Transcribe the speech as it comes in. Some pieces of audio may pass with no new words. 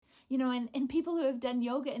and people who have done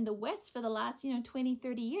yoga in the West for the last, 20,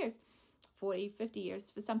 30 years, 40, 50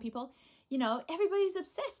 years for some people, everybody's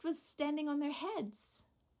obsessed with standing on their heads.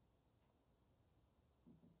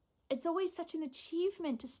 It's always such an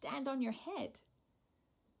achievement to stand on your head.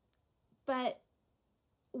 But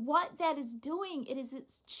what that is doing,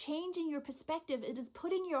 it's changing your perspective. It is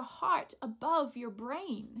putting your heart above your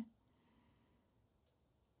brain.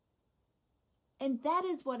 And that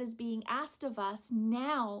is what is being asked of us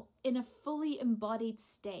now in a fully embodied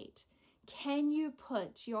state. Can you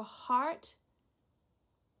put your heart,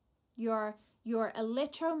 your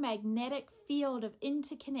electromagnetic field of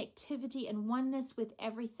interconnectivity and oneness with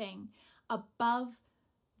everything above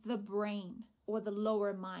the brain or the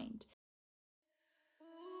lower mind?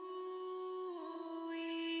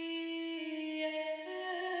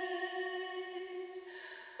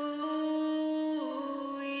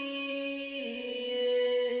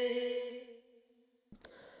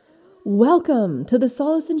 Welcome to the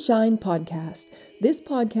Solace and Shine podcast. This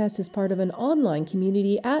podcast is part of an online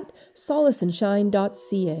community at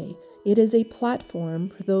solaceandshine.ca. It is a platform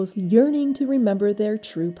for those yearning to remember their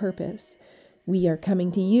true purpose. We are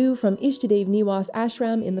coming to you from Ishtadev Niwas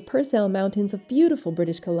Ashram in the Purcell Mountains of beautiful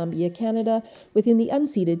British Columbia, Canada, within the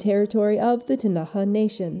unceded territory of the Ktunaxa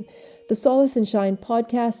Nation. The Solace and Shine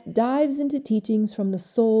podcast dives into teachings from the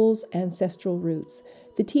soul's ancestral roots.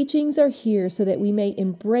 The teachings are here so that we may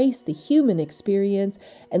embrace the human experience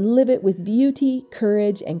and live it with beauty,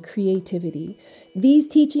 courage, and creativity. These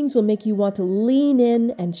teachings will make you want to lean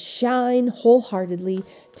in and shine wholeheartedly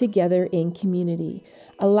together in community.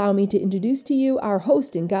 Allow me to introduce to you our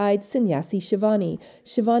host and guide, Sannyasi Shivani.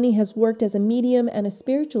 Shivani has worked as a medium and a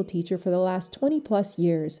spiritual teacher for the last 20 plus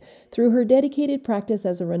years. Through her dedicated practice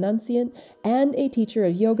as a renunciant and a teacher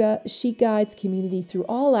of yoga, she guides community through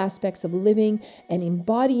all aspects of living and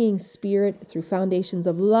embodying spirit through foundations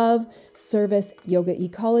of love, service, yoga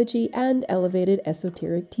ecology, and elevated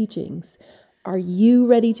esoteric teachings. Are you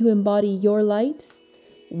ready to embody your light?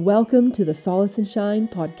 Welcome to the Solace and Shine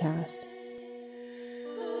podcast.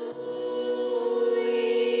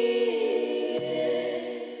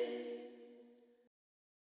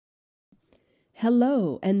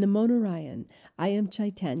 Hello and Namo Narayan. I am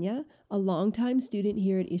Chaitanya, a longtime student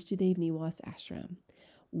here at Ishtadev Niwas Ashram.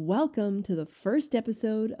 Welcome to the first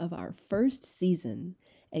episode of our first season,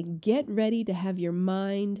 and get ready to have your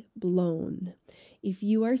mind blown. If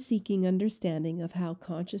you are seeking understanding of how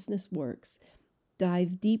consciousness works,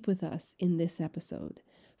 dive deep with us in this episode.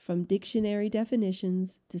 From dictionary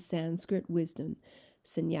definitions to Sanskrit wisdom,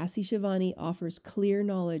 Sannyasi Shivani offers clear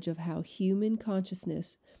knowledge of how human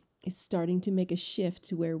consciousness is starting to make a shift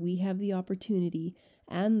to where we have the opportunity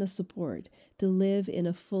and the support to live in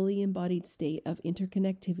a fully embodied state of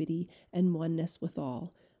interconnectivity and oneness with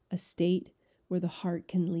all, a state where the heart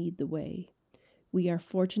can lead the way. We are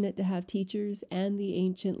fortunate to have teachers and the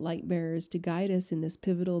ancient light bearers to guide us in this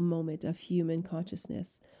pivotal moment of human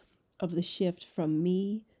consciousness, of the shift from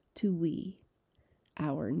me to we,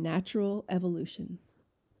 our natural evolution.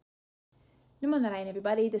 Namo Narayan,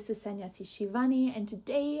 everybody. This is Sannyasi Shivani, and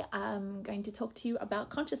today I'm going to talk to you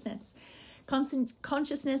about consciousness.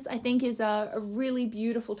 Consciousness, I think, is a really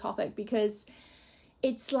beautiful topic because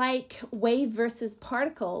it's like wave versus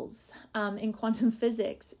particles in quantum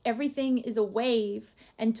physics. Everything is a wave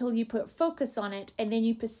until you put focus on it, and then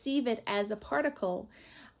you perceive it as a particle.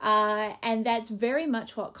 And that's very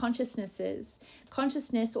much what consciousness is.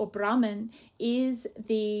 Consciousness, or Brahman, is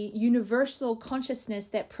the universal consciousness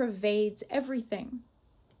that pervades everything.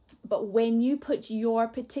 But when you put your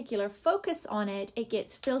particular focus on it, it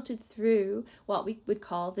gets filtered through what we would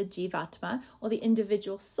call the Jivatma, or the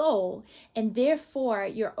individual soul. And therefore,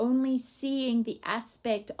 you're only seeing the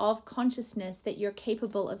aspect of consciousness that you're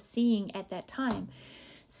capable of seeing at that time.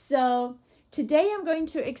 So today I'm going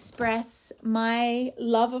to express my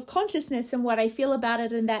love of consciousness and what I feel about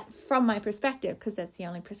it, and that from my perspective, because that's the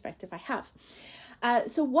only perspective I have.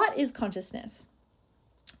 So what is consciousness?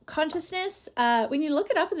 Consciousness, when you look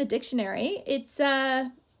it up in the dictionary, it's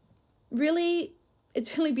really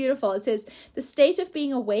beautiful. It says, the state of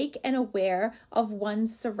being awake and aware of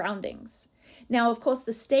one's surroundings. Now, of course,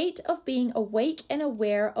 the state of being awake and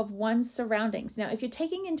aware of one's surroundings. Now, if you're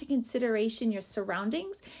taking into consideration your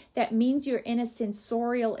surroundings, that means you're in a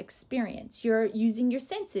sensorial experience. You're using your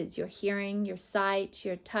senses, your hearing, your sight,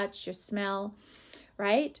 your touch, your smell,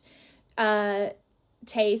 right?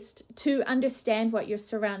 Taste, to understand what your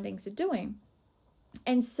surroundings are doing.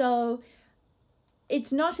 And so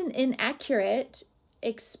it's not an inaccurate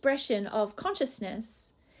expression of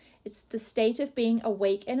consciousness. It's the state of being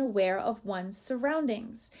awake and aware of one's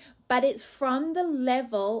surroundings. But it's from the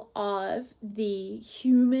level of the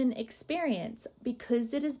human experience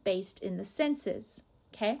because it is based in the senses.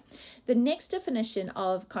 Okay. The next definition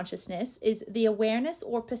of consciousness is the awareness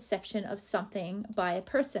or perception of something by a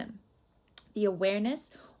person. The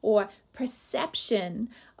awareness or perception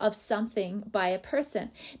of something by a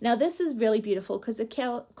person. Now, this is really beautiful because,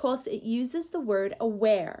 of course, it uses the word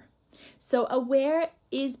aware. So aware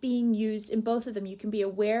is being used in both of them. You can be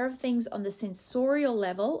aware of things on the sensorial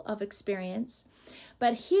level of experience,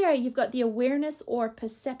 but here you've got the awareness or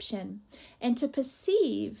perception. And to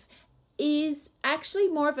perceive is actually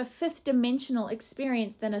more of a fifth dimensional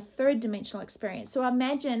experience than a third dimensional experience. So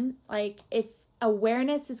imagine like if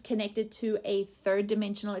awareness is connected to a third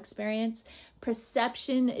dimensional experience,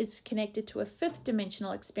 perception is connected to a fifth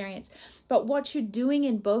dimensional experience. But what you're doing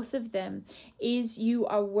in both of them is you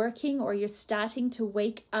are working or you're starting to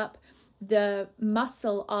wake up the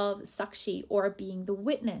muscle of Sakshi or being the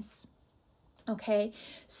witness. Okay,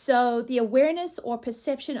 so the awareness or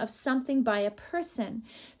perception of something by a person.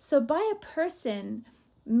 So by a person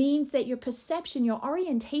means that your perception, your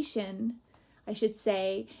orientation, I should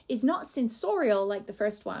say, is not sensorial like the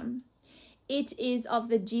first one. It is of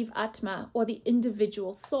the Jiv Atma or the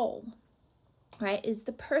individual soul, right? Is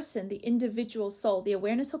the person, the individual soul, the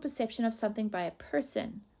awareness or perception of something by a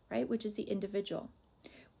person, right? Which is the individual,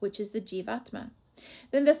 which is the Jiv Atma.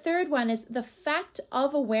 Then the third one is the fact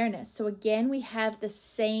of awareness. So again, we have the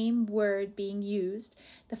same word being used.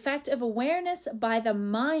 The fact of awareness by the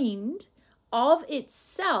mind of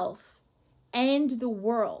itself and the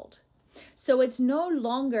world. So it's no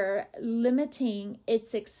longer limiting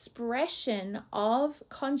its expression of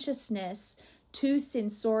consciousness to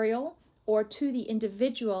sensorial or to the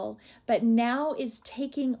individual, but now is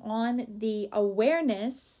taking on the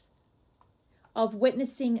awareness of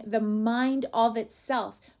witnessing the mind of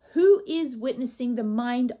itself. Who is witnessing the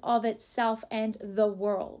mind of itself and the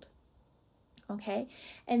world? Okay,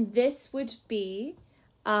 and this would be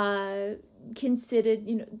considered,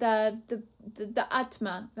 the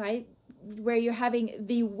Atma, right? Where you're having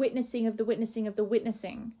the witnessing of the witnessing of the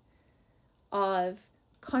witnessing of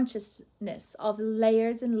consciousness, of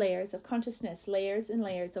layers and layers of consciousness, layers and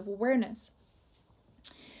layers of awareness.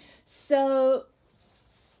 So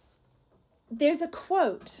there's a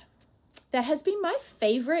quote that has been my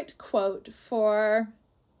favorite quote for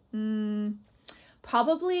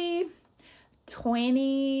probably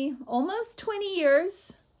almost 20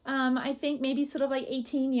 years. I think maybe sort of like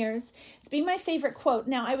 18 years. It's been my favorite quote.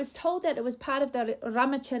 Now, I was told that it was part of the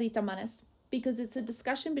Ramacharita because it's a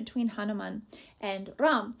discussion between Hanuman and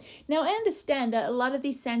Ram. Now, I understand that a lot of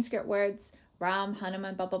these Sanskrit words, Ram,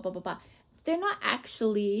 Hanuman, blah, blah, blah, blah, blah, they're not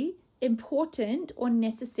actually important or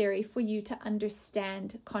necessary for you to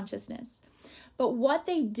understand consciousness. But what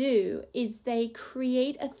they do is they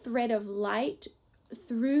create a thread of light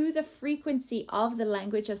through the frequency of the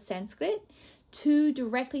language of Sanskrit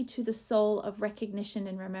directly to the soul of recognition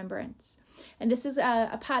and remembrance. And this is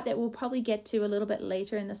a part that we'll probably get to a little bit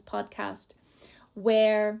later in this podcast,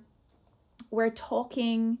 where we're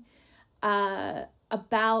talking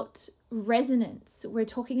about resonance. We're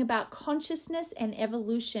talking about consciousness and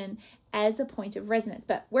evolution as a point of resonance.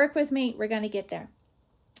 But work with me, we're going to get there.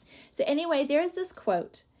 So anyway, there is this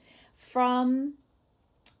quote from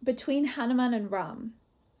between Hanuman and Ram,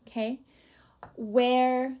 okay,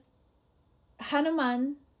 where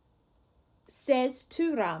Hanuman says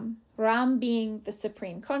to Ram being the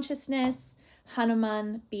supreme consciousness,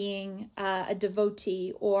 Hanuman being a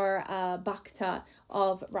devotee or a bhakta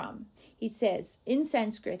of Ram. He says, in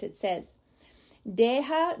Sanskrit, it says,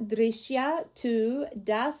 Deha drishya tu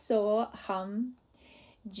daso ham,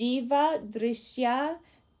 jiva drishya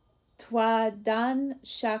twadan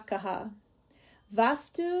shakaha,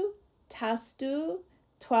 vastu tastu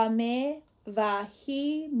twame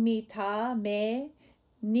vahi mita me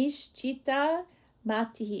nishchita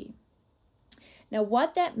matihi. Now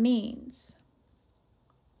what that means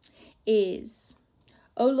is,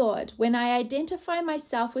 O Lord, when I identify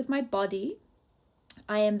myself with my body,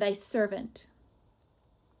 I am thy servant.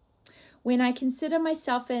 When I consider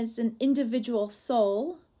myself as an individual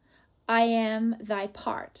soul, I am thy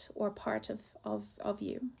part or part of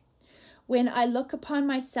you. When I look upon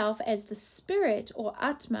myself as the spirit or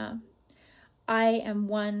Atma, I am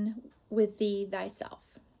one with thee,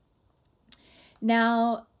 thyself.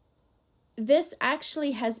 Now, this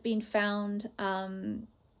actually has been found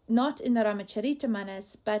not in the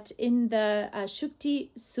Ramacharita but in the Shukti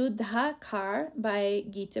Sudhakar by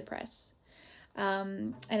Gita Press.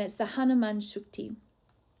 And it's the Hanuman Sukti.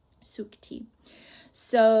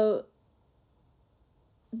 So,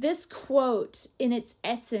 this quote in its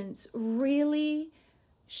essence really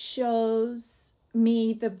shows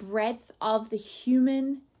me the breadth of the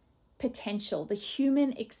human potential, the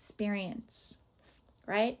human experience,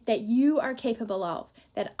 right? That you are capable of,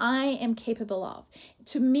 that I am capable of.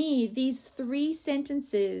 To me, these 3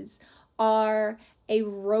 sentences are a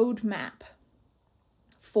roadmap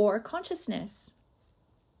for consciousness.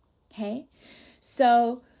 Okay?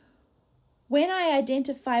 So when I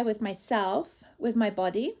identify with myself, with my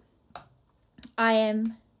body, I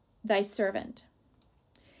am thy servant.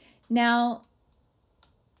 Now,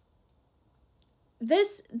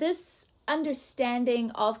 this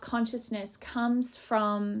understanding of consciousness comes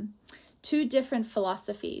from 2 different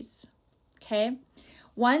philosophies. Okay?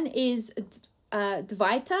 One is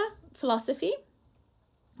Dvaita philosophy.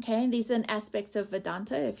 Okay, these are aspects of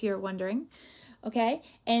Vedanta, if you're wondering. Okay,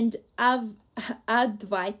 and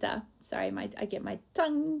Advaita. Sorry, I get my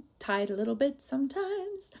tongue tied a little bit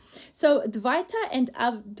sometimes. So Dvaita and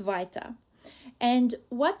Advaita. And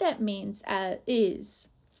what that means is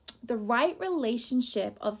the right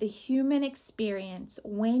relationship of the human experience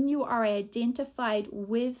when you are identified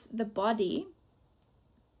with the body,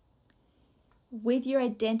 you're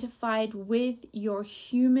identified with your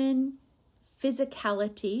human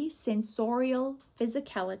physicality, sensorial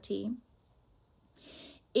physicality,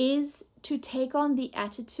 is to take on the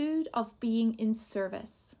attitude of being in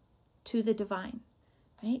service to the divine,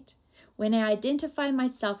 right? When I identify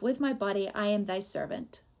myself with my body, I am thy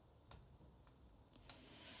servant.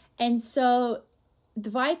 And so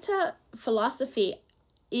Dvaita philosophy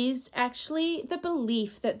is actually the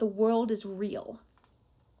belief that the world is real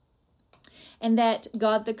and that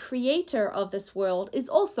God, the creator of this world, is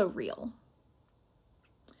also real.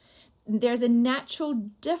 There's a natural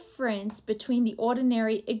difference between the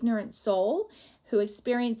ordinary ignorant soul who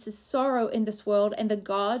experiences sorrow in this world and the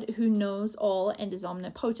God who knows all and is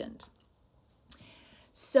omnipotent.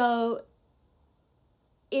 So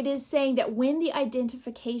it is saying that when the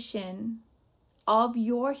identification of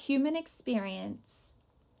your human experience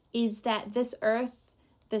is that this earth,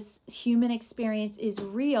 this human experience is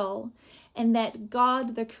real, and that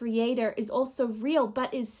God, the creator, is also real,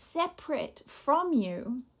 but is separate from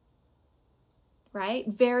you, right?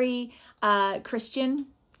 Very Christian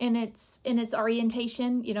in its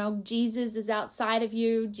orientation. You know, Jesus is outside of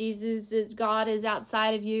you. God is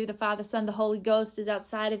outside of you. The Father, Son, the Holy Ghost is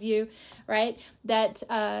outside of you, right? That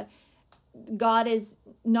God is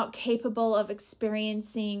not capable of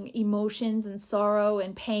experiencing emotions and sorrow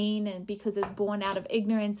and pain, and because it's born out of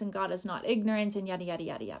ignorance, and God is not ignorant, and yada, yada,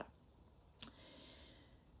 yada, yada.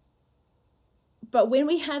 But when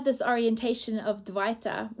we have this orientation of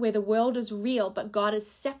Dvaita, where the world is real, but God is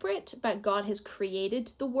separate, but God has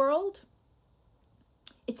created the world,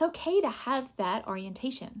 it's okay to have that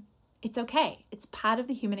orientation. It's okay. It's part of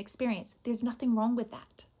the human experience. There's nothing wrong with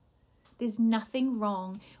that. There's nothing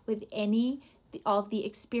wrong with any of the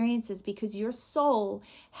experiences, because your soul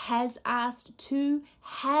has asked to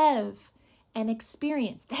have an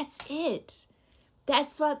experience. That's it.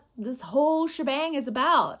 That's what this whole shebang is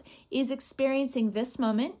about, is experiencing this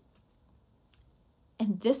moment,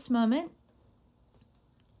 and this moment,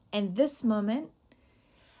 and this moment,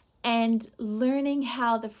 and learning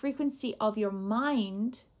how the frequency of your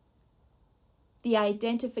mind, the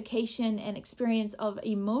identification and experience of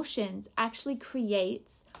emotions, actually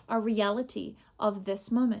creates a reality of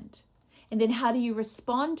this moment. And then how do you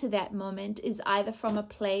respond to that moment is either from a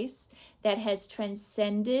place that has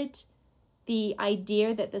transcended the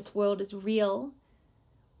idea that this world is real,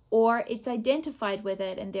 or it's identified with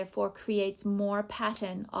it and therefore creates more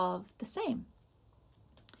pattern of the same.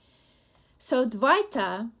 So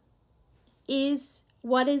Dvaita is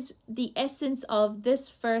what is the essence of this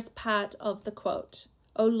first part of the quote.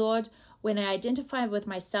 O Lord, when I identify with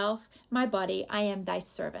myself, my body, I am thy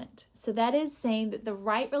servant. So that is saying that the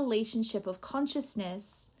right relationship of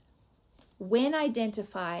consciousness, when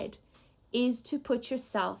identified, is to put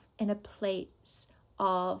yourself in a place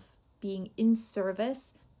of being in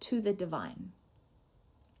service to the divine.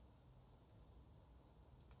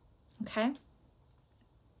 Okay?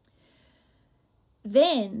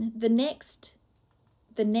 Then the next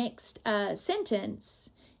sentence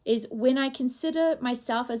is, when I consider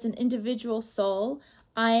myself as an individual soul,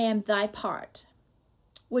 I am thy part,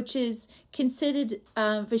 which is considered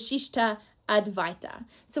Vishishta Advaita.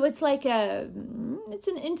 So it's like it's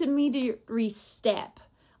an intermediary step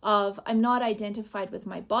of, I'm not identified with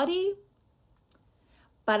my body,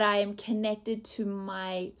 but I am connected to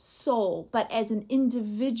my soul, but as an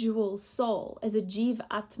individual soul, as a Jiva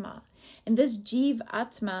Atma. And this Jiva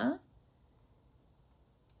Atma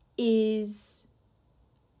is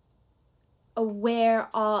aware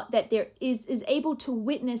of, that there is able to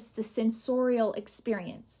witness the sensorial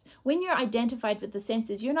experience. When you're identified with the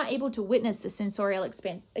senses, you're not able to witness the sensorial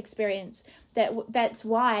experience. That's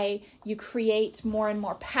why you create more and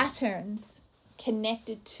more patterns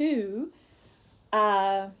connected to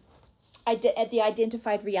the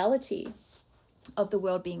identified reality of the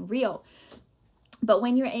world being real. But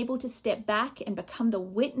when you're able to step back and become the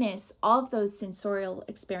witness of those sensorial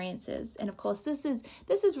experiences, and of course this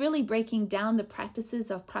is really breaking down the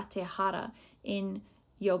practices of pratyahara in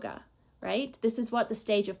yoga, right? This is what the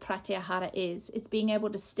stage of pratyahara is. It's being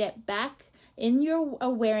able to step back in your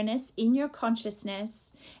awareness, in your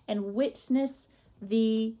consciousness, and witness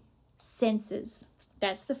the senses.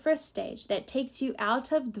 That's the first stage. That takes you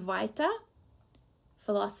out of Dvaita,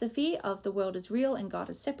 philosophy of the world is real and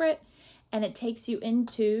God is separate, and it takes you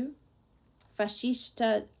into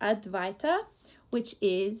Vashishta Advaita, which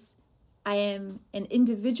is I am an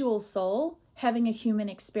individual soul having a human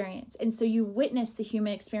experience. And so you witness the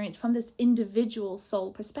human experience from this individual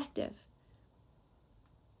soul perspective.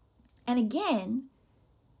 And again,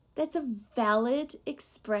 that's a valid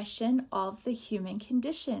expression of the human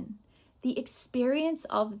condition. The experience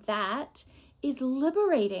of that is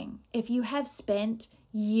liberating if you have spent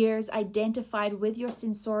years identified with your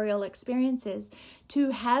sensorial experiences. To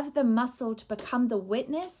have the muscle to become the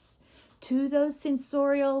witness to those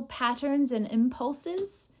sensorial patterns and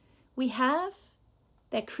impulses we have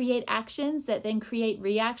that create actions, that then create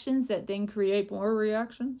reactions, that then create more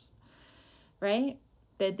reactions, right?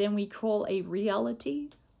 That then we call a reality.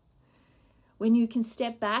 When you can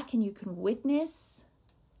step back and you can witness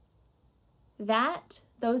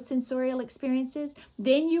those sensorial experiences,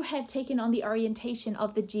 then you have taken on the orientation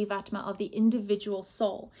of the jivatma, of the individual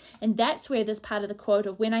soul. And that's where this part of the quote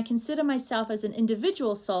of, when I consider myself as an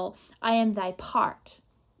individual soul, I am thy part.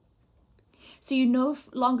 So you no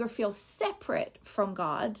longer feel separate from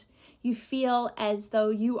God. You feel as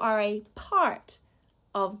though you are a part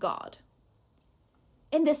of God.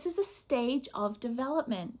 And this is a stage of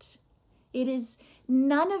development.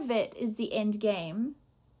 None of it is the end game.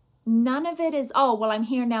 None of it is, oh, well, I'm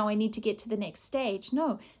here now, I need to get to the next stage.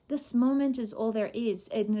 No, this moment is all there is.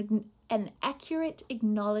 An accurate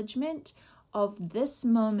acknowledgement of this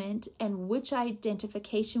moment and which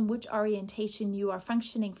identification, which orientation you are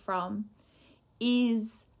functioning from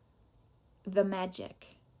is the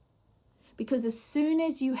magic. Because as soon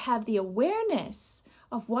as you have the awareness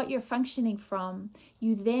of what you're functioning from,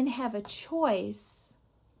 you then have a choice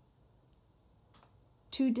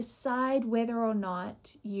to decide whether or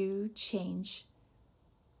not you change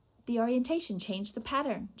the orientation, change the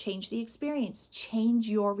pattern, change the experience, change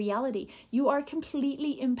your reality. You are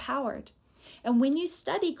completely empowered. And when you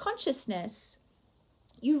study consciousness,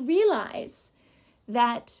 you realize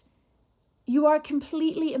that you are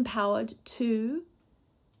completely empowered to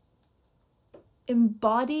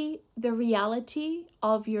embody the reality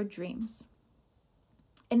of your dreams.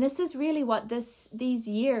 And this is really what these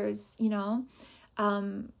years,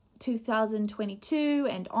 2022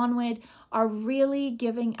 and onward are really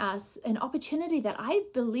giving us an opportunity that I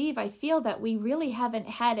feel that we really haven't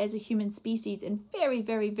had as a human species in very,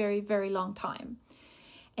 very, very, very long time.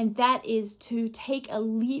 And that is to take a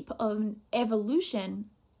leap of evolution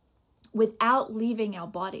without leaving our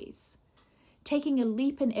bodies. Taking a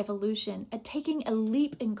leap in evolution, taking a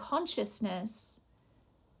leap in consciousness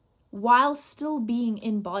while still being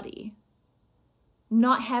in body.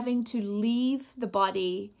 Not having to leave the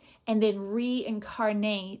body and then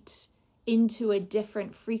reincarnate into a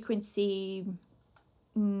different frequency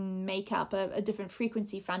makeup, a different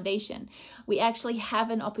frequency foundation. We actually have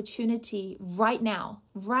an opportunity right now.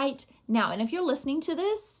 And if you're listening to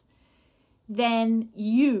this, then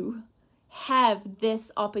you have this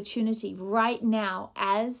opportunity right now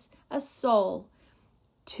as a soul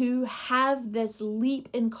to have this leap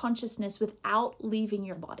in consciousness without leaving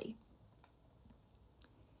your body.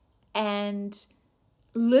 And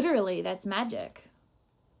literally, that's magic.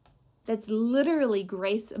 That's literally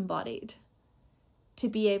grace embodied to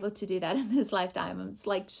be able to do that in this lifetime. It's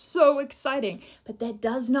like so exciting, but that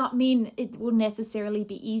does not mean it will necessarily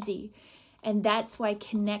be easy. And that's why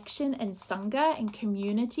connection and sangha and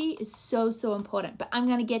community is so, so important. But I'm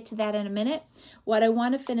going to get to that in a minute. What I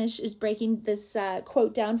want to finish is breaking this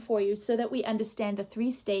quote down for you so that we understand the 3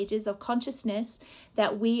 stages of consciousness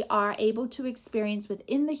that we are able to experience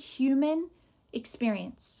within the human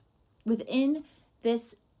experience, within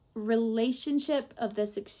this relationship of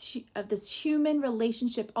this human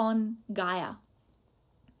relationship on Gaia,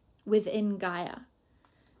 within Gaia,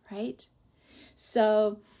 right?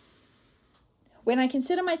 So when I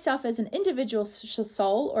consider myself as an individual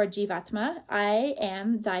soul or jivatma, I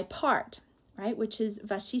am thy part. right? Which is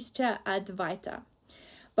Vasishta Advaita.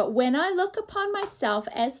 But when I look upon myself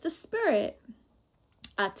as the spirit,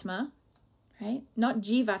 Atma, right? Not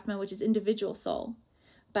Jivatma, which is individual soul,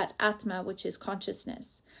 but Atma, which is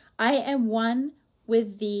consciousness. I am one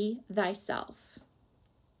with thee, thyself.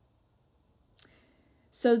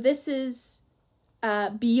 So this is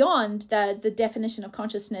beyond the definition of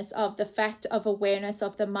consciousness, of the fact of awareness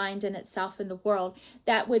of the mind and itself in the world.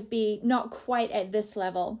 That would be not quite at this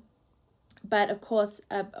level. But of course,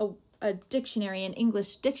 a dictionary, an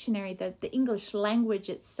English dictionary, the English language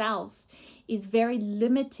itself is very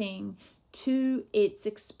limiting to its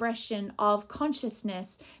expression of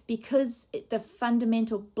consciousness, because the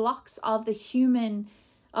fundamental blocks of the human,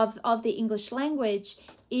 of the English language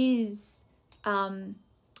is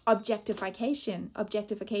objectification,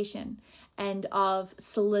 and of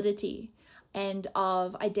solidity, and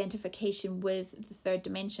of identification with the third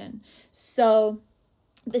dimension. So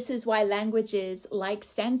this is why languages like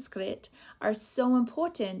Sanskrit are so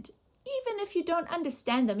important. Even if you don't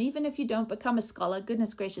understand them, even if you don't become a scholar,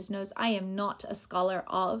 goodness gracious knows I am not a scholar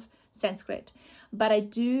of Sanskrit. But I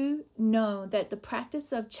do know that the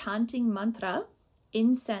practice of chanting mantra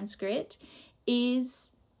in Sanskrit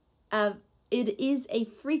is it is a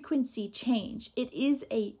frequency change. It is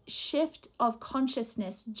a shift of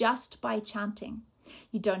consciousness just by chanting.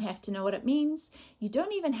 You don't have to know what it means. You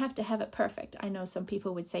don't even have to have it perfect. I know some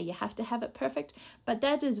people would say you have to have it perfect, but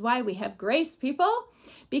that is why we have grace, people.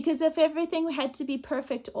 Because if everything had to be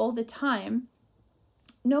perfect all the time,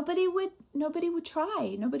 nobody would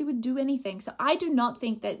try. Nobody would do anything. So I do not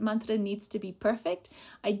think that mantra needs to be perfect.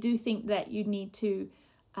 I do think that you need to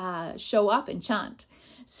show up and chant.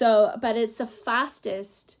 So, but it's the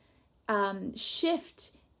fastest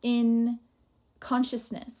shift in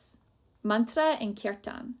consciousness, mantra and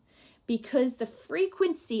kirtan, because the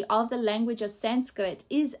frequency of the language of Sanskrit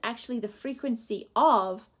is actually the frequency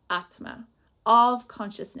of Atma, of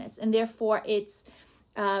consciousness, and therefore its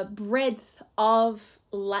breadth of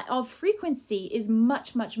frequency is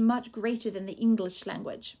much, much, much greater than the English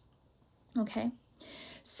language. Okay,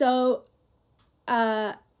 so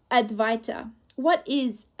Advaita. What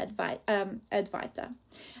is Advaita?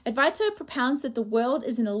 Advaita propounds that the world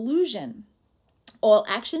is an illusion. All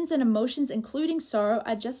actions and emotions, including sorrow,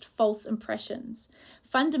 are just false impressions.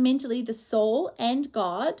 Fundamentally, the soul and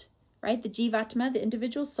God, right, the Jivatma, the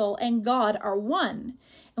individual soul, and God are one.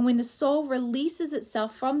 And when the soul releases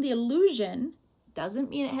itself from the illusion, doesn't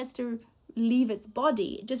mean it has to leave its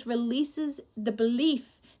body. It just releases the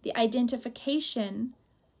belief, the identification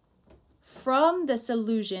from this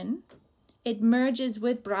illusion. It merges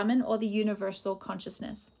with Brahman, or the universal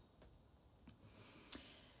consciousness.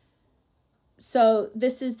 So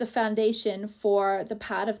this is the foundation for the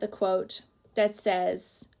part of the quote that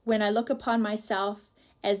says, when I look upon myself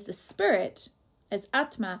as the spirit, as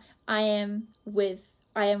Atma, I am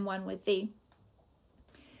one with thee.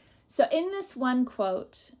 So in this one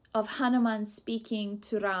quote of Hanuman speaking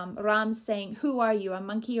to Ram saying, who are you, a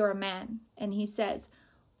monkey or a man? And he says,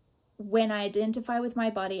 when I identify with my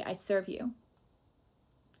body, I serve you.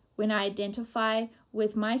 When I identify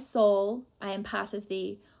with my soul, I am part of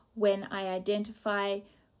thee. When I identify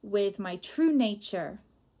with my true nature,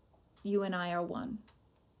 you and I are one.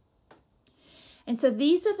 And so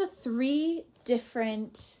these are the three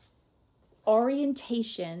different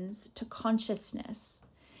orientations to consciousness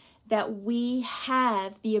that we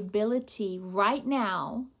have the ability right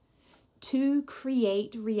now to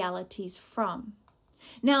create realities from.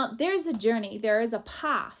 Now, there's a journey, there is a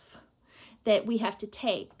path that we have to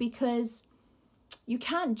take, because you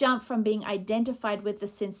can't jump from being identified with the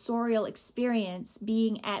sensorial experience,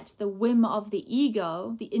 being at the whim of the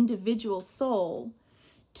ego, the individual soul,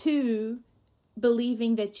 to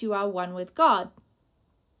believing that you are one with God.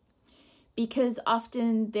 Because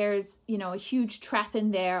often there's, a huge trap in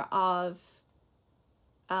there of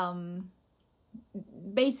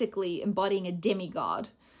basically embodying a demigod,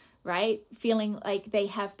 right? Feeling like they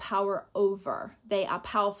have power over. They are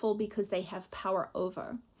powerful because they have power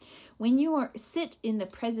over. When you sit in the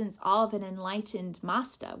presence of an enlightened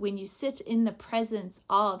master, when you sit in the presence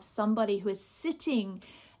of somebody who is sitting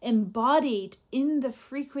embodied in the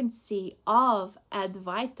frequency of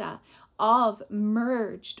Advaita, of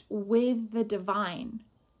merged with the divine,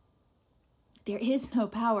 there is no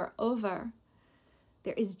power over.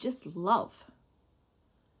 There is just love.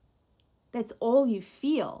 That's all you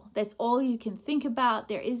feel. That's all you can think about.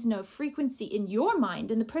 There is no frequency in your mind.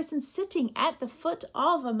 And the person sitting at the foot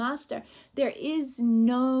of a master, there is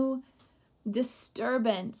no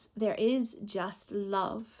disturbance. There is just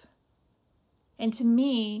love. And to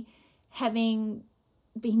me, having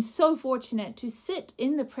been so fortunate to sit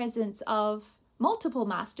in the presence of multiple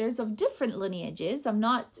masters of different lineages. I'm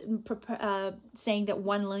not saying that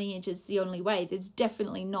one lineage is the only way. There's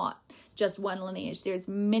definitely not just one lineage. There's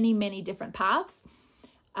many, many different paths,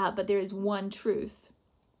 but there is one truth.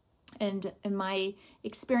 And in my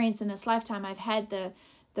experience in this lifetime, I've had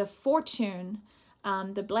the fortune,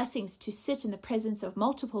 the blessings to sit in the presence of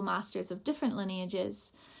multiple masters of different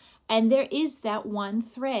lineages. And there is that one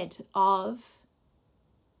thread of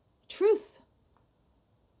truth.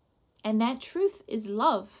 And that truth is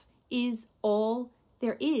love, is all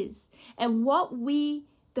there is. And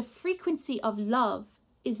the frequency of love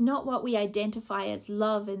is not what we identify as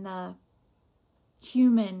love in the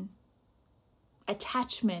human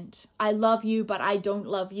attachment. I love you, but I don't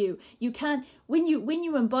love you. You can't, when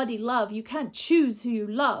you embody love, you can't choose who you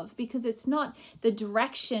love, because it's not the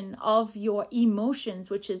direction of your emotions,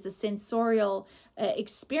 which is a sensorial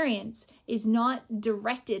experience, is not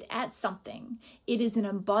directed at something. It is an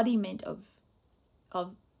embodiment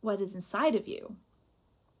of what is inside of you.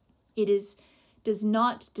 It does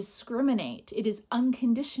not discriminate. It is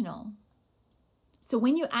unconditional. So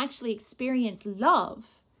when you actually experience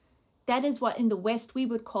love, that is what in the West we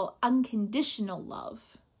would call unconditional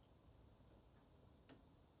love.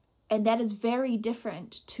 And that is very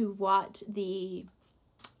different to what the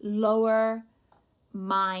lower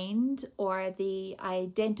mind or the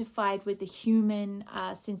identified with the human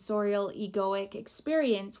sensorial egoic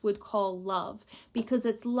experience would call love, because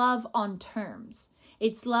it's love on terms.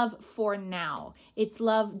 It's love for now. It's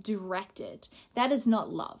love directed. That is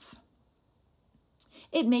not love.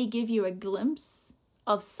 It may give you a glimpse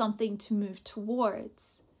of something to move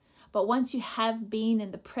towards, but once you have been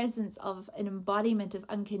in the presence of an embodiment of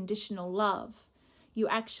unconditional love, you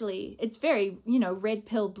actually, it's very, red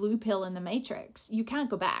pill, blue pill in the Matrix. You can't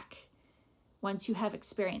go back once you have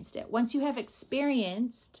experienced it. Once you have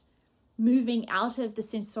experienced moving out of the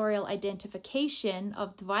sensorial identification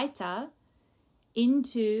of Dvaita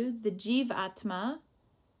into the Jivatma,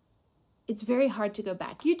 it's very hard to go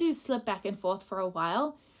back. You do slip back and forth for a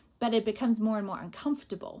while, but it becomes more and more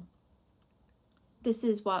uncomfortable. This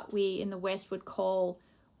is what we in the West would call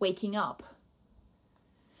waking up.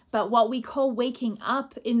 But what we call waking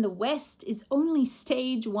up in the West is only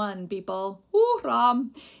stage 1, people. Ooh,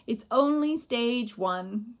 Ram. It's only stage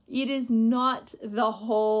 1. It is not the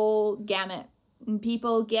whole gamut. And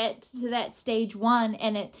people get to that stage 1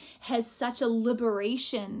 and it has such a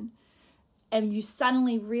liberation. And you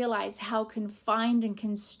suddenly realize how confined and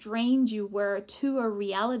constrained you were to a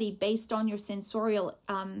reality based on your sensorial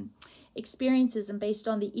experiences and based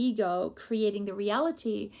on the ego creating the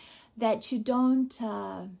reality, that you don't,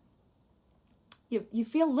 you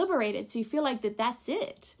feel liberated. So you feel like that's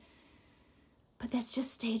it. But that's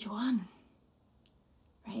just stage 1,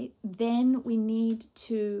 right? Then we need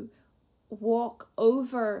to walk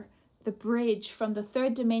over the bridge from the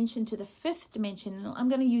 3rd dimension to the 5th dimension. And I'm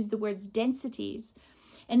going to use the words densities.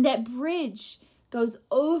 And that bridge goes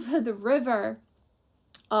over the river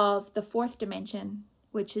of the 4th dimension,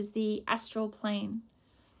 which is the astral plane.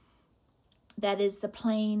 That is the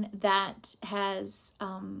plane that has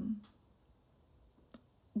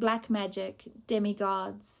black magic,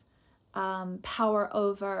 demigods, power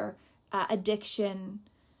over addiction,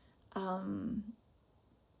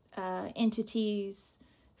 entities,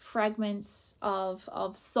 fragments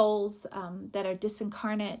of souls that are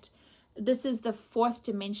disincarnate. This is the 4th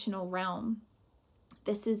dimensional realm.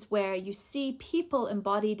 This is where you see people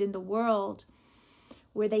embodied in the world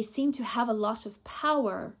where they seem to have a lot of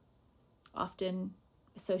power, often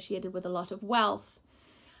associated with a lot of wealth,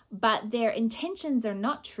 but their intentions are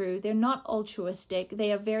not true. They're not altruistic.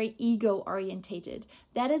 They are very ego orientated.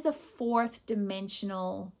 That is a 4th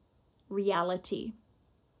dimensional reality.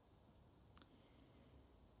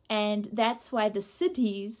 And that's why the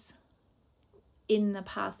cities in the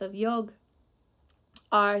path of yoga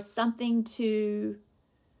are something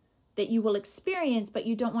that you will experience, but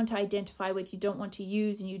you don't want to identify with, you don't want to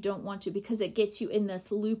use, and you don't want to, because it gets you in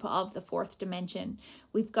this loop of the 4th dimension.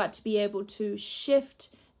 We've got to be able to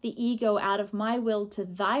shift the ego out of my will to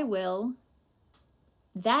thy will.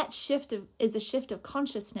 That shift is a shift of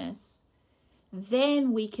consciousness.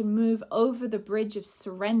 Then we can move over the bridge of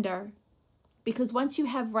surrender. Because once you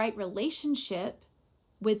have right relationship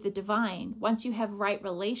with the divine, once you have right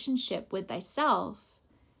relationship with thyself,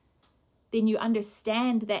 then you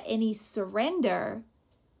understand that any surrender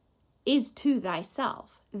is to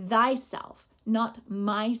thyself, not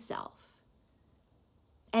myself.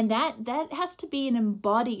 And that has to be an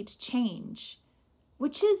embodied change,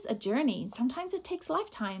 which is a journey. Sometimes it takes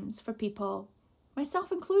lifetimes for people,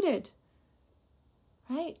 myself included,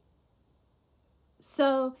 right?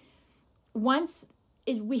 So once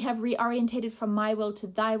we have reorientated from my will to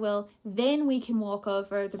thy will, then we can walk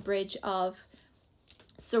over the bridge of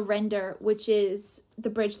surrender, which is the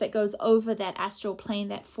bridge that goes over that astral plane,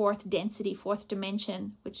 that fourth density, fourth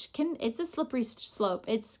dimension, it's a slippery slope.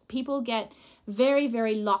 People get very,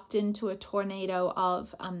 very locked into a tornado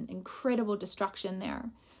of incredible destruction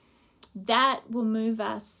there. That will move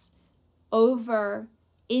us over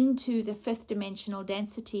into the fifth dimensional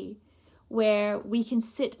density, where we can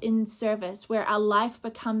sit in service, where our life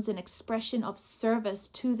becomes an expression of service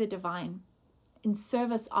to the divine, in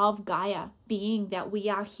service of Gaia, being that we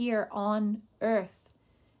are here on earth.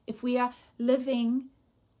 If we are living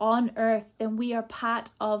on earth, then we are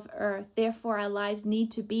part of earth. Therefore, our lives need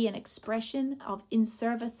to be an expression of in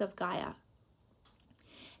service of Gaia.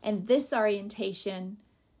 And this orientation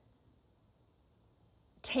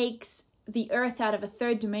takes the earth out of a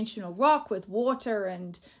third dimensional rock with water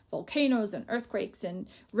and volcanoes and earthquakes and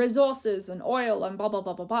resources and oil and blah, blah,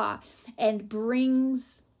 blah, blah, blah, and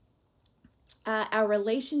brings our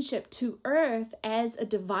relationship to earth as a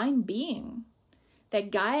divine being.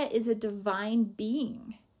 That Gaia is a divine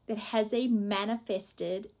being that has a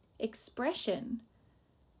manifested expression.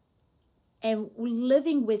 And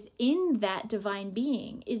living within that divine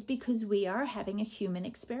being is because we are having a human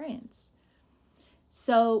experience.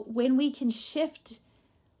 So when we can shift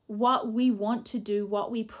what we want to do, what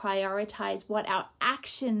we prioritize, what our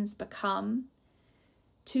actions become,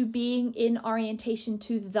 to being in orientation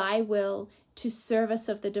to thy will, to service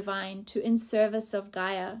of the divine, to in service of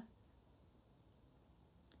Gaia,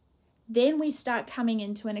 then we start coming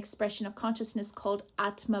into an expression of consciousness called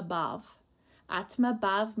Atma Bhav. Atma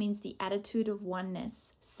Bhav means the attitude of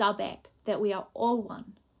oneness, sabek, that we are all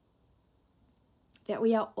one. That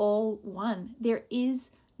we are all one. There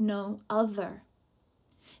is no other.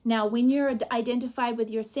 Now, when you're identified with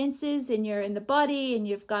your senses and you're in the body and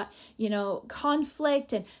you've got,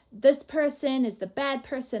 conflict, and this person is the bad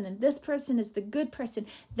person and this person is the good person,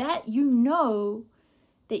 that you know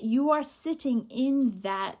that you are sitting in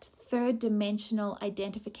that third dimensional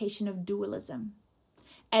identification of dualism.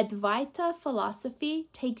 Advaita philosophy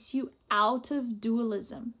takes you out of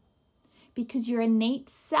dualism, because your innate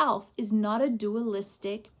self is not a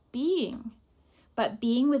dualistic being. But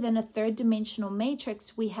being within a third dimensional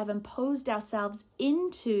matrix, we have imposed ourselves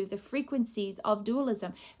into the frequencies of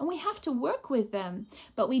dualism. And we have to work with them,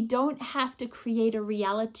 but we don't have to create a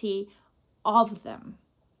reality of them.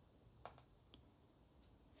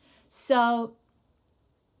 So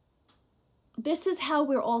this is how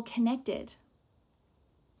we're all connected,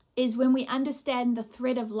 is when we understand the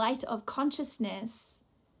thread of light of consciousness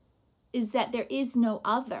is that there is no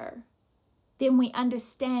other. Then we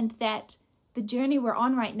understand that the journey we're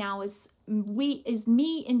on right now is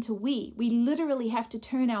me into we. We literally have to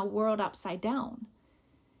turn our world upside down.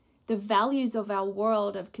 The values of our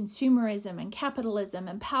world of consumerism and capitalism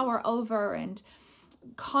and power over and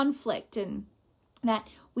conflict, and that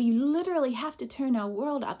we literally have to turn our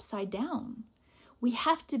world upside down. We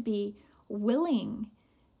have to be willing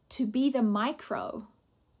to be the micro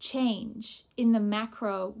change in the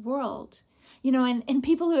macro world. And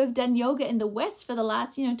people who have done yoga in the West for the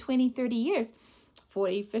last, 20, 30 years,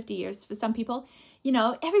 40, 50 years for some people,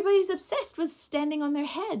 everybody's obsessed with standing on their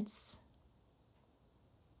heads.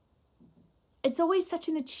 It's always such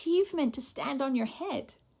an achievement to stand on your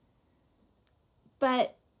head.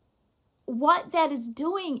 But what that is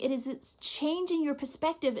doing, it's changing your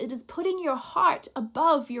perspective. It is putting your heart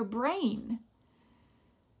above your brain.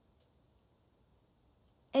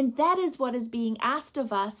 And that is what is being asked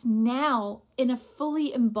of us now in a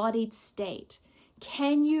fully embodied state.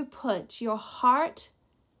 Can you put your heart,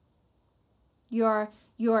 your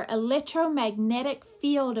electromagnetic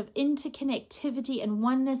field of interconnectivity and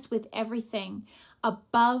oneness with everything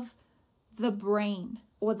above the brain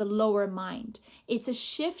or the lower mind? It's a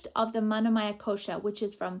shift of the Manomaya Kosha, which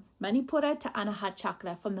is from Manipura to Anahat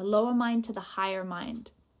Chakra, from the lower mind to the higher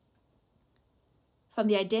mind. From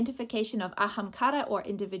the identification of ahamkara or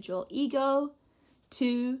individual ego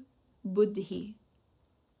to buddhi,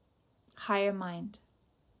 higher mind.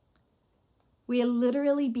 We are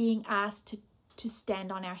literally being asked to stand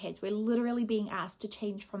on our heads. We're literally being asked to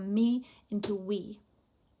change from me into we.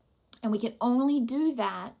 And we can only do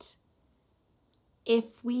that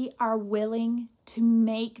if we are willing to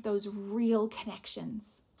make those real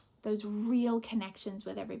connections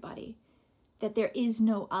with everybody, that there is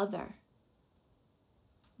no other.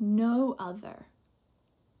 No other.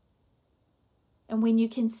 And when you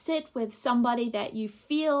can sit with somebody that you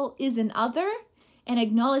feel is an other and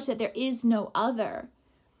acknowledge that there is no other,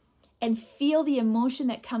 and feel the emotion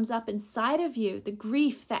that comes up inside of you, the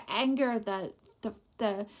grief, the anger, the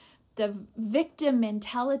the victim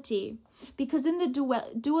mentality, because in the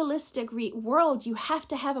dualistic world, you have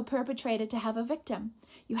to have a perpetrator to have a victim.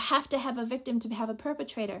 You have to have a victim to have a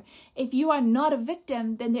perpetrator. If you are not a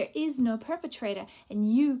victim, then there is no perpetrator,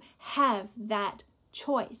 and you have that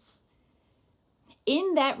choice.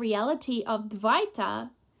 In that reality of Dvaita,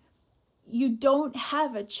 you don't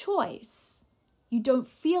have a choice. You don't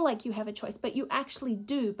feel like you have a choice, but you actually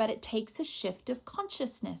do. But it takes a shift of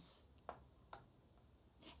consciousness.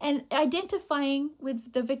 And identifying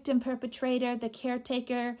with the victim perpetrator, the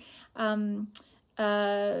caretaker,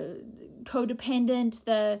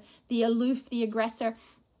 codependent, the aloof, the aggressor,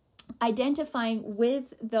 identifying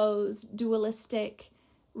with those dualistic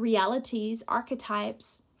realities,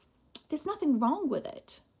 archetypes, there's nothing wrong with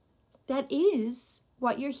it. That is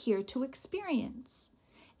what you're here to experience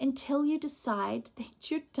until you decide that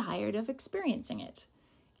you're tired of experiencing it.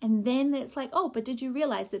 And then it's like, oh, but did you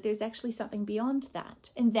realize that there's actually something beyond that?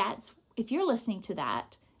 And that's, if you're listening to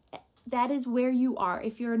that, that is where you are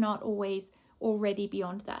if you're not always already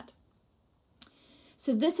beyond that.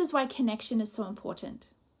 So this is why connection is so important.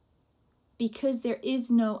 Because there is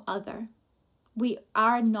no other. We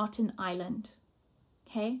are not an island.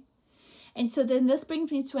 Okay? And so then this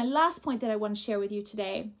brings me to my last point that I want to share with you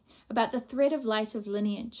today about the thread of light of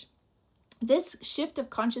lineage. This shift of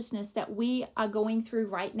consciousness that we are going through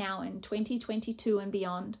right now in 2022 and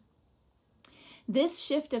beyond, this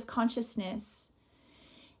shift of consciousness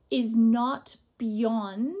is not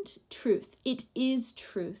beyond truth. It is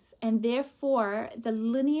truth. And therefore, the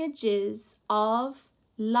lineages of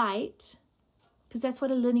light, because that's what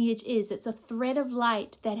a lineage is. It's a thread of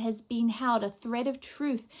light that has been held, a thread of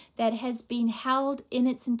truth that has been held in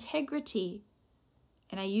its integrity.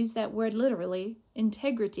 And I use that word literally,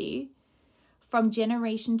 integrity, from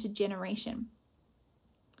generation to generation,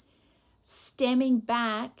 stemming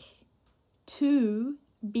back to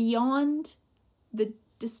beyond the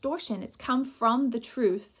distortion. It's come from the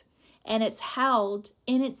truth, and it's held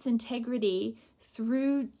in its integrity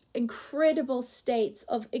through incredible states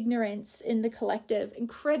of ignorance in the collective,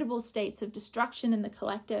 incredible states of destruction in the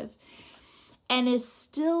collective, and is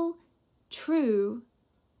still true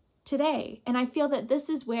today. And I feel that this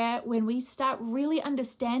is where, when we start really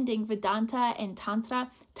understanding Vedanta and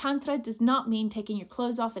Tantra does not mean taking your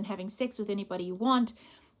clothes off and having sex with anybody you want.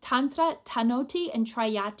 Tantra, Tanoti, and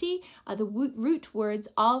Trayati are the root words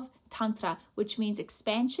of Tantra, which means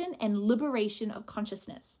expansion and liberation of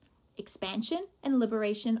consciousness. Expansion and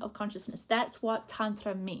liberation of consciousness. That's what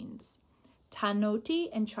Tantra means. Tanoti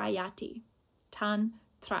and Trayati.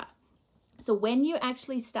 Tantra. So when you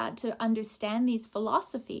actually start to understand these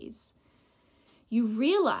philosophies, you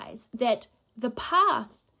realize that the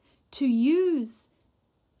path to use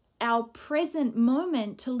our present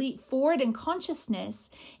moment to leap forward in consciousness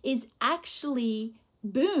is actually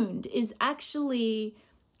booned, is actually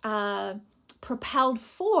propelled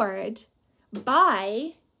forward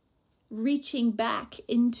by reaching back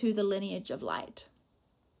into the lineage of light.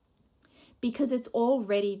 Because it's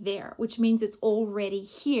already there, which means it's already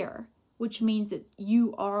here, which means that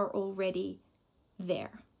you are already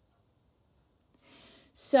there.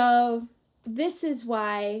 So this is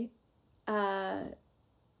why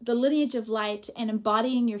the lineage of light and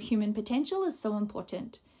embodying your human potential is so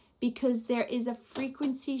important, because there is a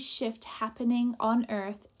frequency shift happening on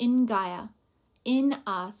Earth, in Gaia, in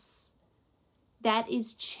us, that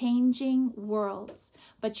is changing worlds.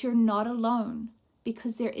 But you're not alone,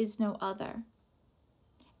 because there is no other.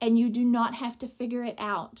 And you do not have to figure it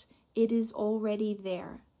out. It is already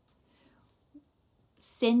there.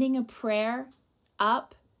 Sending a prayer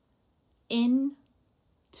up, in,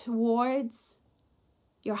 towards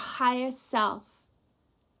your higher self.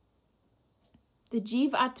 The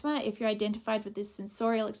Jiva Atma, if you're identified with this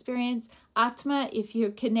sensorial experience. Atma, if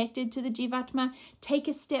you're connected to the Jivatma. Take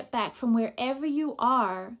a step back from wherever you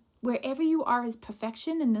are. Wherever you are is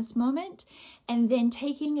perfection in this moment. And then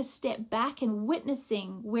taking a step back and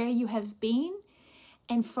witnessing where you have been.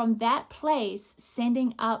 And from that place,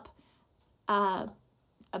 sending up a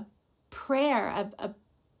prayer,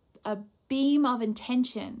 a beam of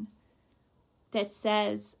intention that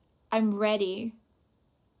says, I'm ready.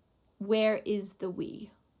 Where is the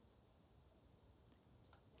we?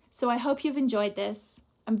 So I hope you've enjoyed this.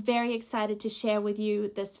 I'm very excited to share with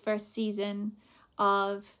you this first season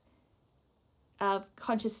of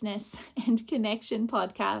Consciousness and Connection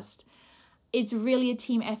podcast. It's really a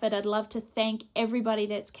team effort. I'd love to thank everybody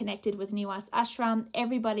that's connected with Niwas Ashram,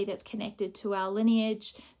 everybody that's connected to our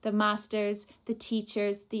lineage, the masters, the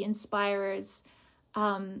teachers, the inspirers.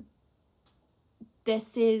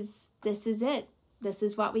 This is it. This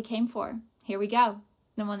is what we came for. Here we go.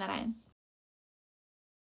 Namo Narayan.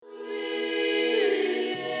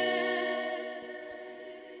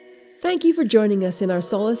 Thank you for joining us in our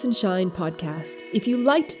Solace and Shine podcast. If you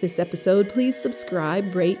liked this episode, please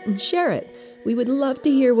subscribe, rate, and share it. We would love to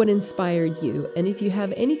hear what inspired you, and if you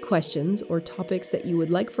have any questions or topics that you would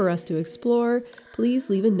like for us to explore, please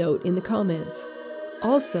leave a note in the comments.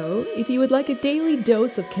 Also, if you would like a daily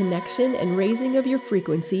dose of connection and raising of your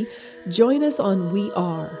frequency, join us on We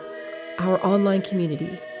Are, our online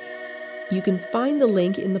community. You can find the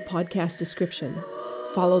link in the podcast description.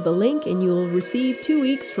 Follow the link and you will receive 2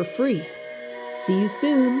 weeks for free. See you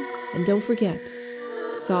soon, and don't forget,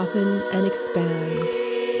 soften and expand.